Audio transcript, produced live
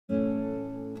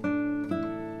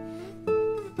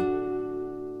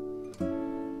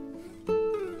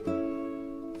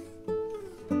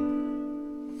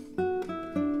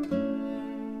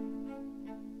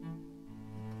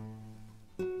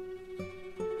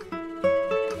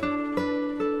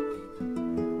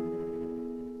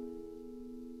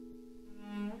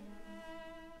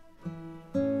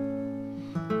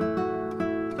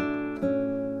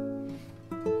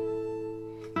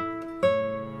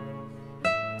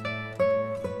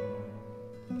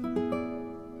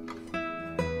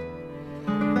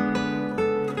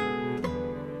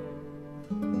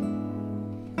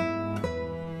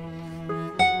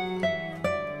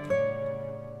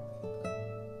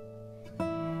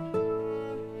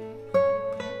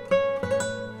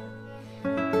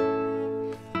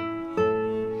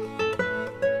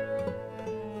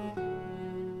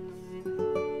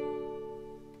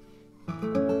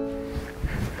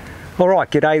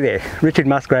Alright, g'day there. Richard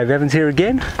Musgrave-Evans here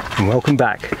again, and welcome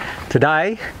back.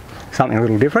 Today, something a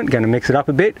little different, going to mix it up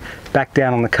a bit, back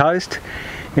down on the coast,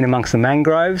 in amongst the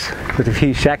mangroves, with a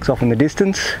few shacks off in the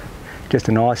distance. Just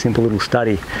a nice, simple little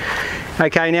study.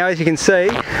 Okay, now as you can see,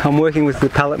 I'm working with the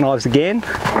palette knives again,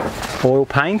 oil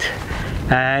paint,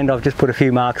 and I've just put a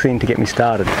few marks in to get me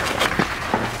started.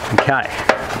 Okay,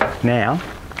 now,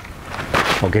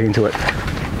 I'll get into it.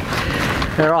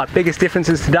 Alright, biggest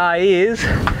differences today is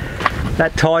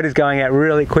that tide is going out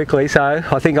really quickly, so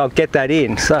I think I'll get that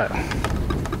in. So,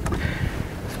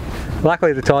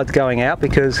 luckily the tide's going out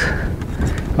because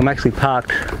I'm actually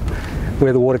parked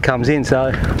where the water comes in, so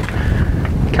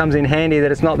it comes in handy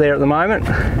that it's not there at the moment.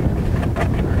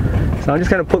 So I'm just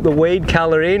going to put the weed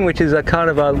colour in, which is a kind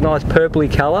of a nice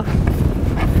purpley colour.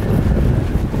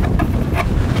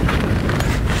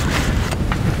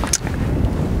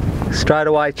 Straight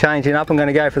away changing up, I'm going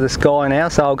to go for the sky now,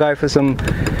 so I'll go for some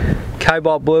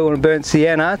cobalt blue and a burnt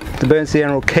sienna. The burnt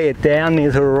sienna will key it down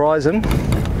near the horizon.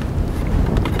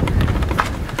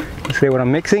 You see what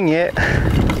I'm mixing? Yeah.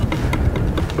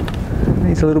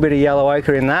 Needs a little bit of yellow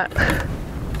ochre in that.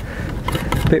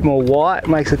 A bit more white,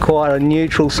 makes it quite a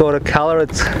neutral sort of colour.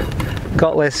 It's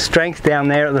got less strength down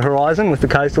there at the horizon with the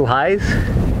coastal haze.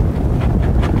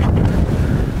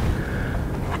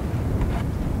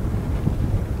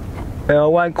 I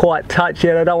won't quite touch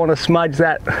yet, I don't want to smudge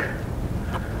that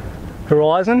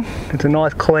horizon. It's a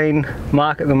nice clean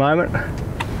mark at the moment.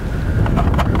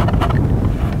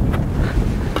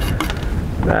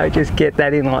 So just get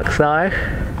that in like so.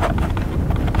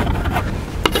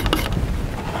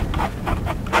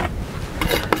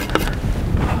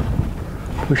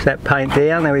 Push that paint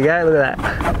down, there we go, look at that.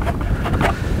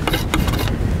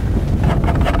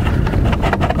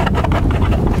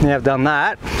 Now I've done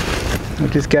that, I'll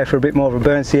just go for a bit more of a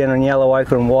burnt sienna and yellow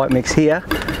ochre and white mix here.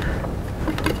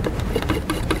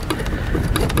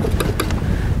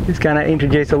 Just going to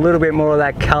introduce a little bit more of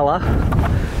that colour,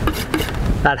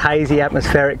 that hazy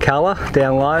atmospheric colour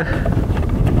down low.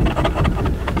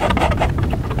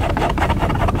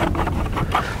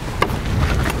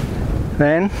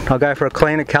 Then I'll go for a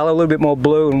cleaner colour, a little bit more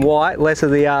blue and white, less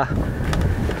of the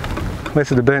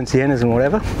burnt siennas and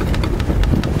whatever.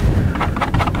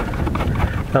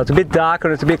 So it's a bit darker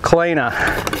and it's a bit cleaner.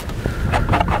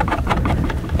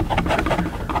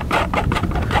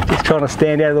 Just trying to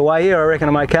stand out of the way here, I reckon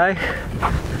I'm okay.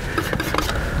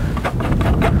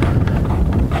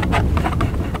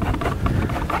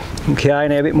 Okay,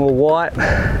 now a bit more white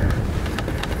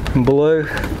and blue.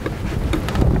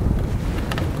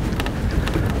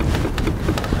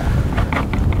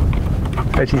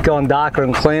 So she's gone darker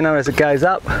and cleaner as it goes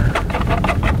up.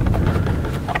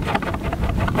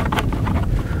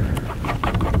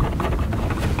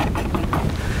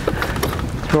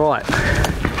 Right,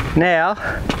 now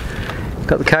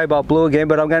got the cobalt blue again,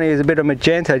 but I'm going to use a bit of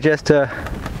magenta just to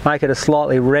make it a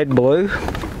slightly red blue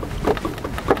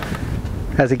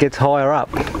as it gets higher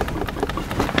up. Let's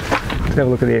have a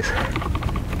look at this.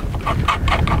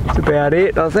 That's about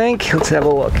it, I think. Let's have a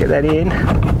look, get that in.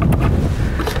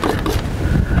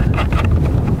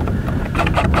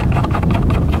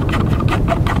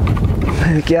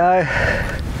 There we go.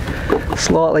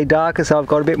 Slightly darker, so I've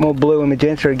got a bit more blue and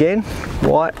magenta again.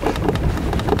 White.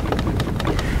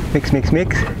 Mix, mix,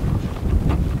 mix.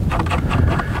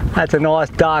 That's a nice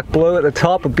dark blue at the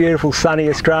top, a beautiful sunny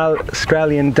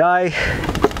Australian day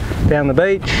down the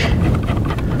beach.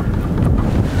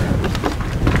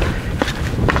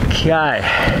 Okay.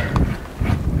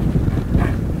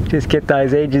 Just get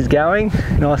those edges going,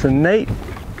 nice and neat.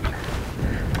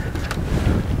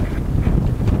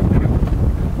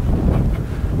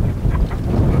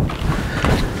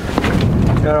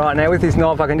 Alright, now with this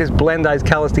knife I can just blend those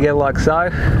colours together like so,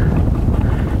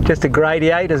 just to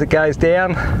gradiate as it goes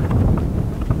down.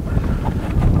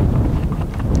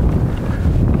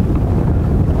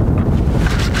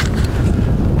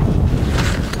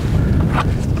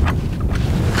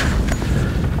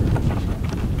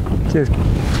 Just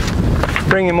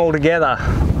bring them all together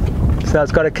so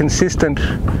it's got a consistent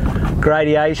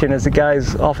gradation as it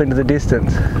goes off into the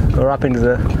distance or up into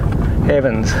the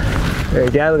heavens. There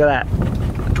you go, look at that.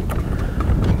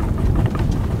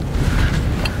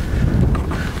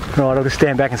 Right, I'll just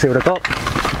stand back and see what I've got.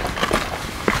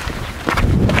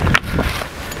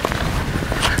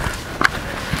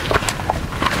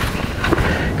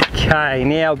 Okay,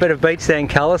 now a bit of beach sand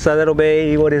colour, so that'll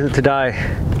be, what is it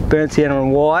today? Burnt sienna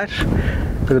and white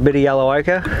with a bit of yellow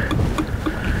ochre.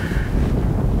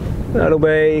 That'll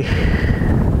be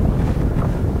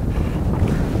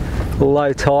a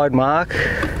low tide mark.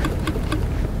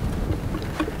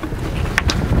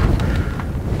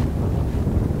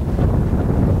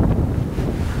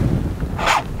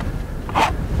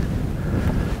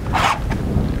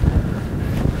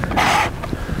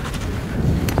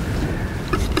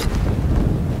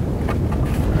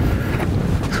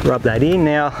 rub that in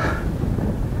now.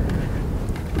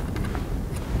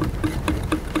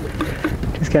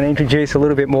 Just going to introduce a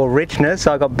little bit more richness.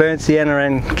 So I've got burnt sienna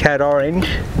and cad orange.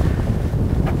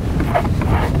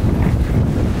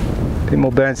 A bit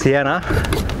more burnt sienna.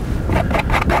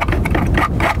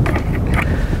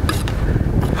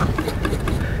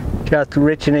 Just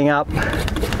richening up,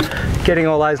 getting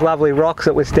all those lovely rocks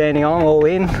that we're standing on all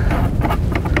in.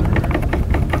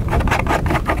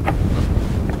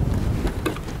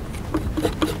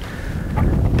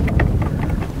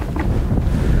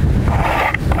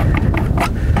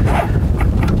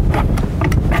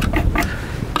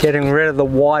 Getting rid of the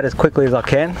white as quickly as I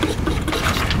can.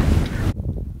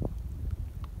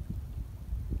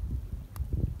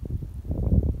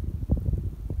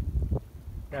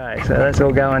 Okay, so that's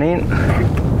all going in.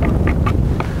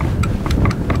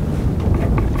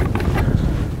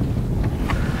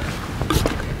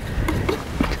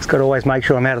 Just got to always make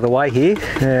sure I'm out of the way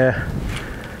here.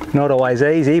 Not always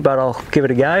easy, but I'll give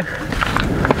it a go.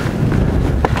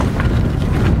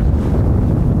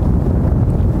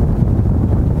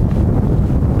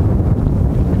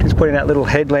 Just putting that little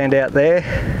headland out there.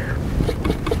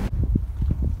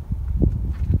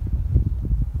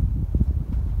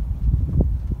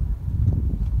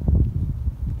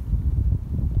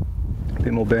 A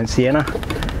bit more burnt sienna,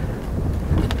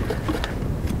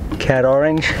 cad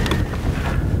orange,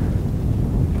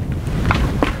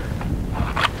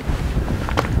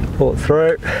 pull it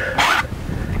through.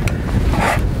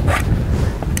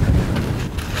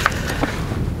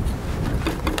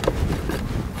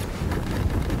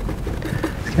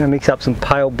 Just going to mix up some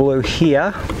pale blue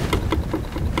here.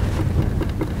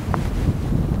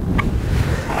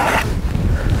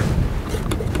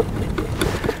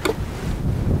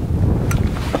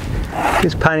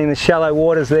 Just painting the shallow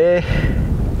waters there.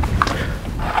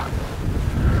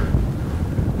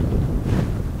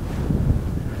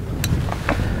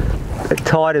 The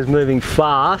tide is moving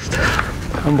fast,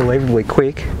 unbelievably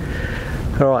quick.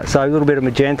 Alright, so a little bit of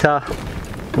magenta,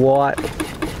 white,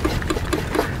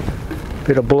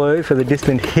 bit of blue for the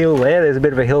distant hill there. There's a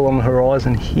bit of a hill on the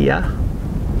horizon here.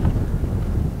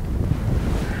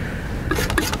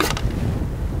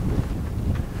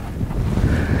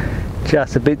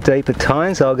 Just a bit deeper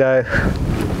tone, so I'll go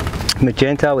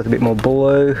magenta with a bit more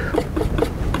blue.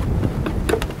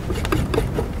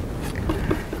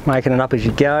 Making it up as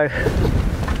you go.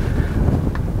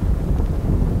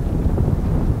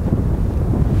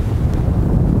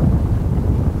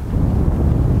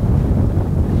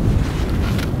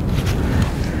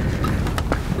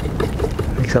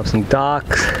 Mix up some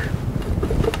darks.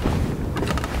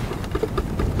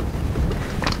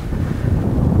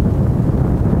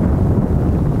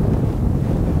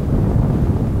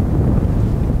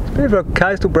 Bit of a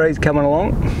coastal breeze coming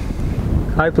along.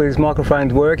 Hopefully this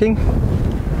microphone's working.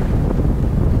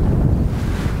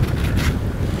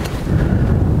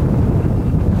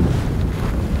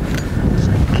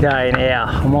 Okay, now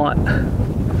I might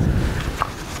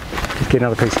just get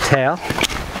another piece of towel.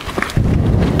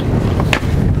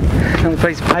 Another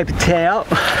piece of paper towel.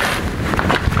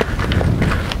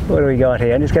 What do we got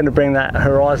here? I'm just going to bring that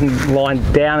horizon line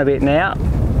down a bit now.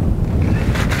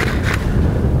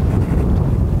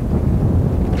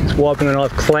 Wiping the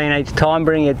knife clean each time,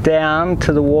 bring it down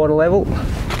to the water level.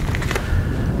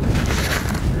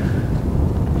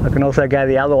 I can also go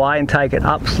the other way and take it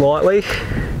up slightly.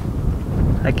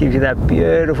 That gives you that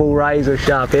beautiful razor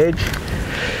sharp edge.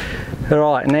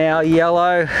 Alright, now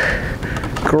yellow,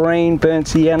 green, burnt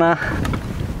sienna,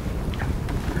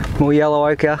 more yellow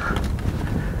ochre,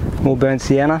 more burnt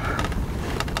sienna.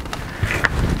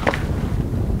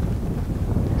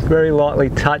 It's very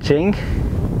lightly touching.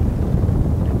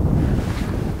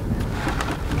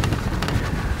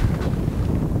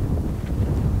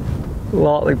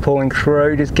 Lightly pulling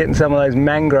through, just getting some of those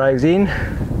mangroves in.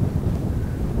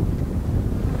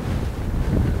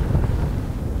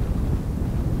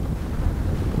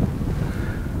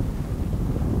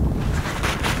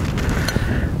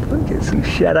 Get some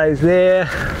shadows there,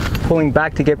 pulling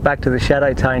back to get back to the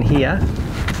shadow tone here.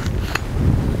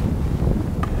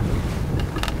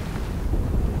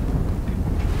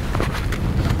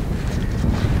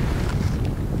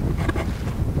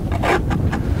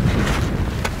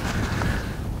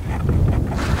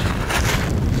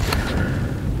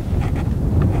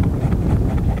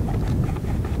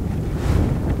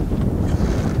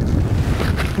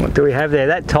 What do we have there?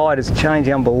 That tide is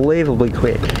changing unbelievably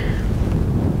quick.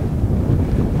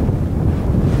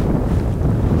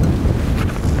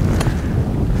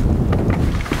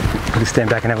 I'll just stand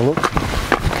back and have a look.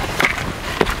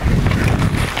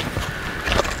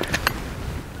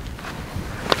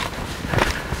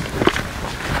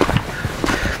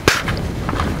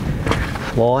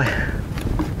 fly.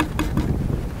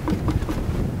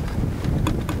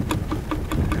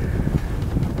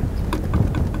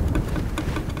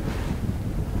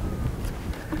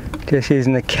 Just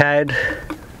using the cad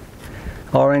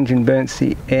orange and burnt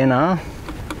sienna.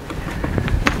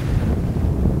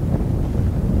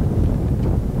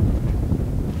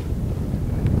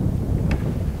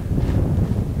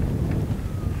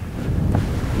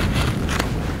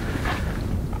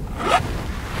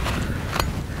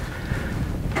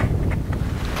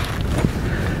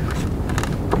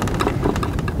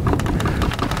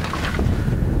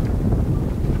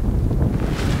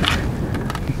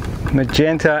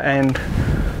 Magenta and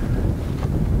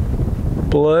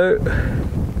blue.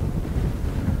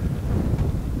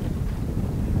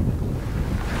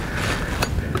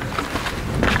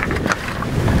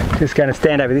 Just going to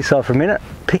stand over this side for a minute,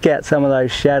 pick out some of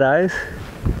those shadows.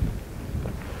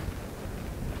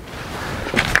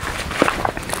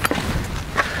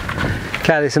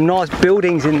 Okay, there's some nice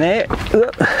buildings in there.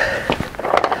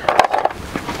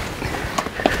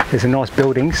 There's some nice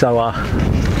buildings, so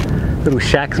little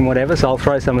shacks and whatever, so I'll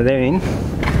throw some of them in.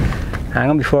 Hang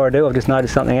on, before I do, I've just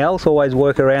noticed something else. Always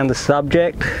work around the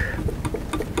subject.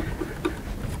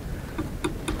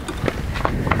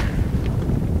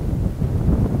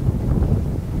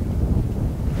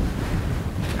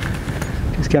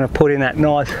 Just going to put in that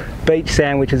nice beach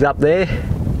sandwiches up there.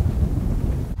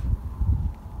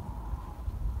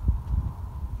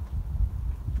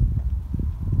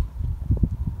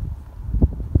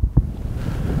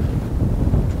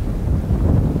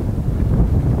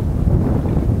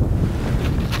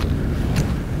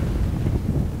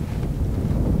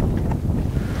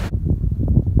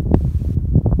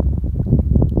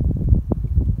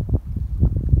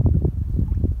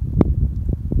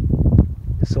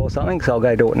 Saw something, so I'll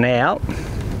go do it now.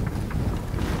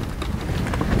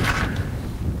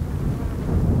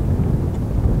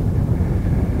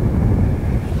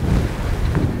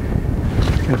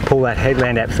 Just going to pull that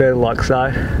headland out further like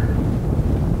so.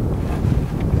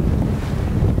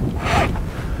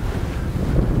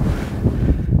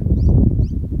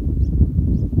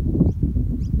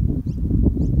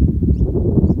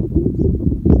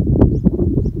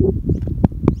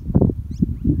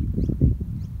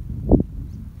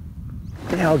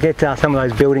 I'll get some of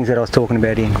those buildings that I was talking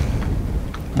about in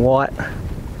white.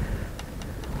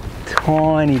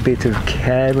 Tiny bits of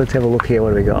cad. Let's have a look here.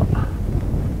 What do we got?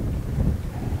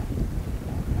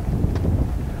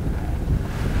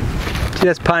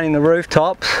 Just painting the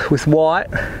rooftops with white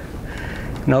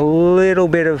and a little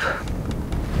bit of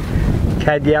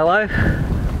cad yellow,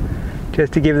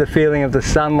 just to give the feeling of the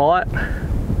sunlight.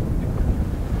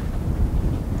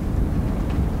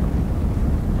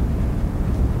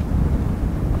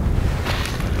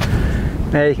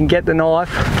 Now you can get the knife,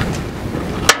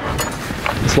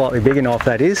 a slightly bigger knife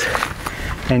that is,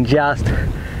 and just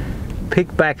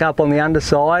pick back up on the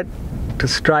underside to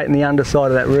straighten the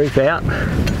underside of that roof out.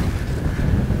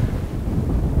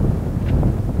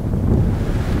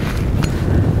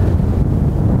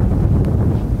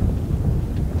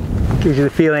 Gives you the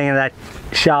feeling of that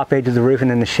sharp edge of the roof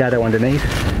and then the shadow underneath.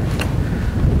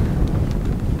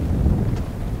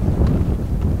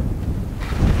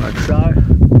 Like so.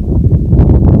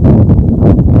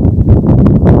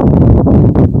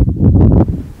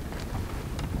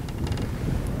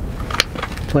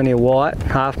 Plenty of white,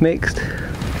 half mixed.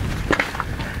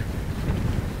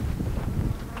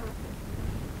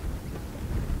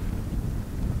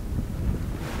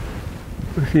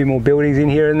 Put a few more buildings in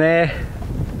here and there.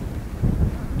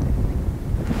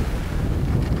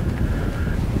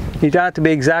 You don't have to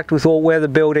be exact with where the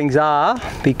buildings are,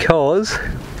 because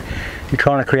you're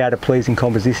trying to create a pleasing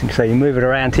composition, so you move it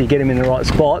around till you get them in the right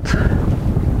spots.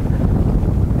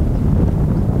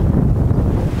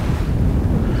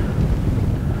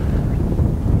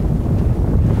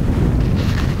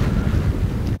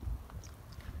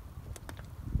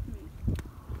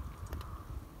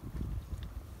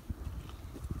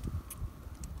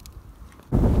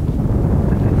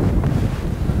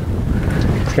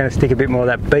 It's going to stick a bit more of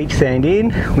that beach sand in,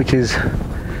 which is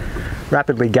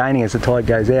rapidly gaining as the tide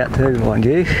goes out too, mind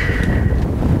you.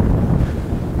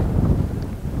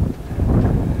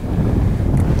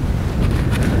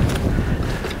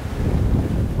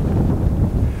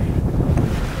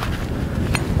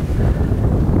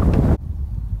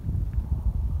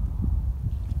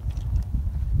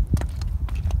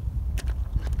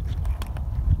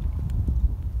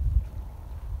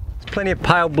 Plenty of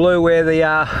pale blue where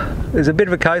there's a bit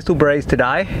of a coastal breeze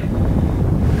today,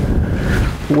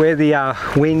 where the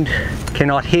wind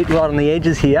cannot hit right on the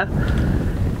edges here.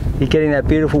 You're getting that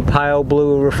beautiful pale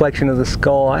blue reflection of the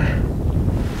sky.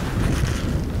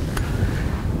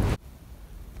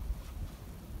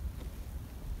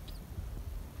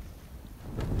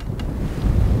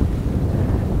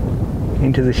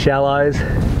 into the shallows.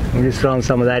 I'm just throwing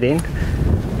some of that in.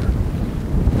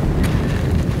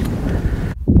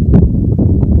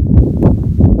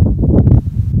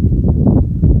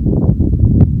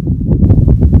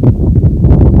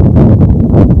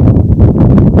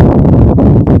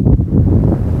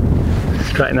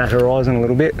 Straighten that horizon a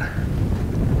little bit.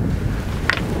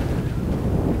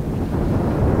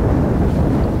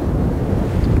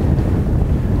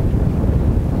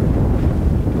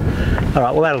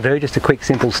 Alright, well that'll do, just a quick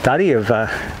simple study of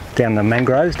down the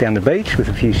mangroves, down the beach with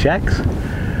a few shacks.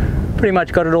 Pretty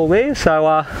much got it all there,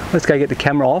 so let's go get the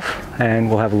camera off and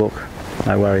we'll have a look.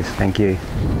 No worries, thank you.